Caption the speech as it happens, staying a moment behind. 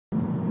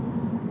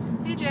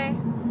Hey Jay,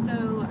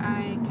 so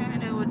I kind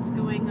of know what's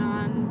going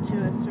on to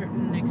a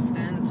certain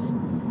extent.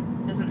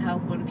 Doesn't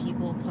help when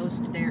people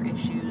post their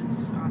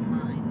issues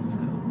online, so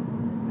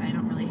I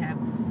don't really have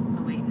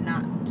a way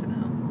not to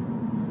know.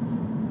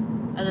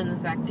 Other than the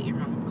fact that your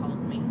mom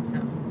called me, so.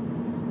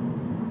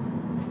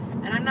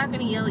 And I'm not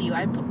going to yell at you.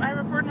 I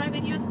record my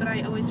videos, but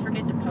I always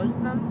forget to post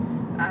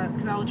them,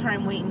 because I'll try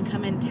and wait and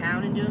come in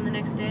town and do them the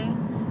next day.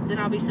 Then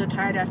I'll be so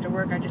tired after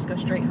work, I just go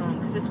straight home.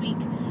 Because this week,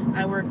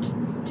 I worked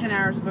 10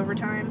 hours of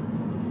overtime.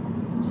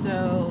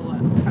 So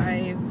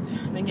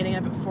I've been getting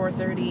up at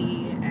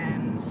 4:30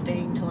 and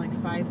staying till like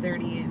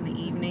 5:30 in the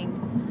evening,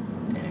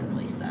 and it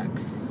really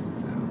sucks.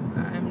 So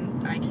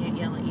I can't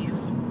yell at you.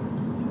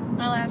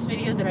 My last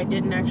video that I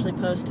didn't actually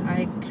post,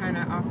 I kind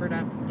of offered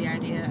up the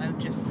idea of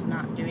just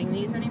not doing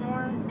these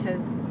anymore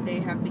because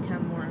they have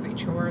become more of a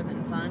chore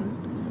than fun,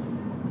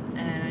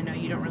 and I know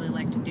you don't really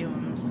like to do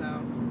them,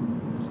 so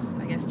just,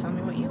 I guess tell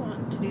me what you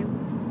want to do.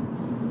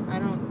 I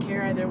don't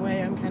care either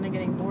way. I'm kind of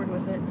getting bored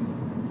with it.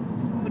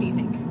 What do you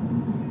think?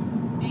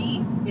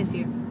 Me? Yes,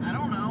 you. I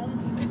don't know.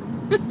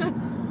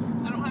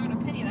 I don't have an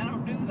opinion. I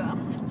don't do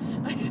them.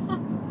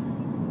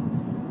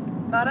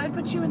 Thought I'd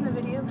put you in the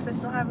video because I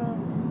still have a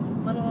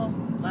little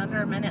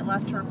under a minute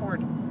left to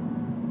record.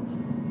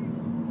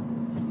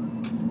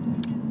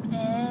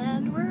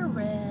 And we're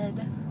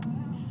red.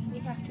 We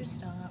have to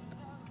stop.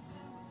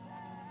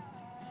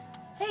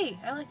 Hey,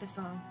 I like this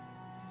song.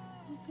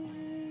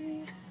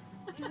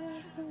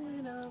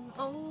 When I'm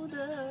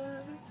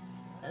older.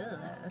 Ugh,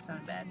 that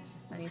sounded bad.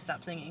 I need to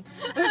stop singing.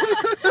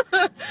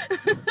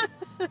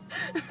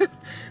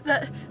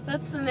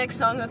 That's the next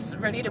song that's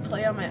ready to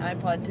play on my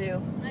iPod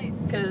too. Nice.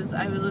 Because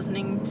I was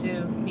listening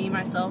to Me,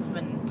 Myself,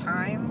 and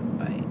Time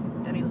by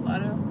Demi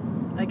Lovato.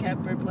 I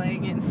kept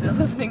replaying it instead of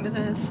listening to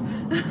this.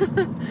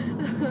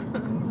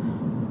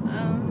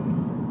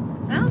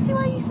 I don't see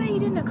why you say you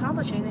didn't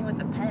accomplish anything with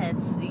the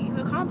pets. You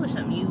accomplished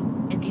them. You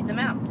emptied them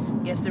out.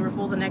 Yes, they were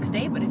full the next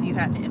day, but if you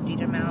hadn't emptied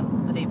them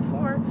out the day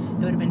before, it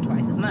would have been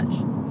twice as much.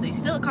 So you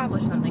still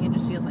accomplished something, it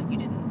just feels like you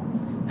didn't.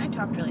 I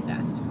talked really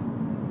fast.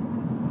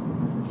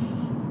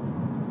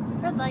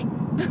 Red light.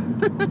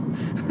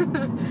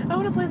 I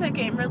want to play that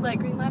game, red light,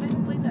 green light. I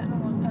haven't played that in a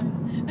long time.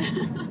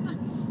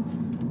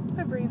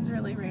 My brain's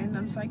really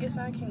random, so I guess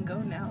I can go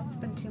now. It's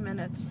been 2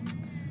 minutes.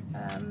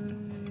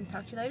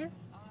 Talk to you later.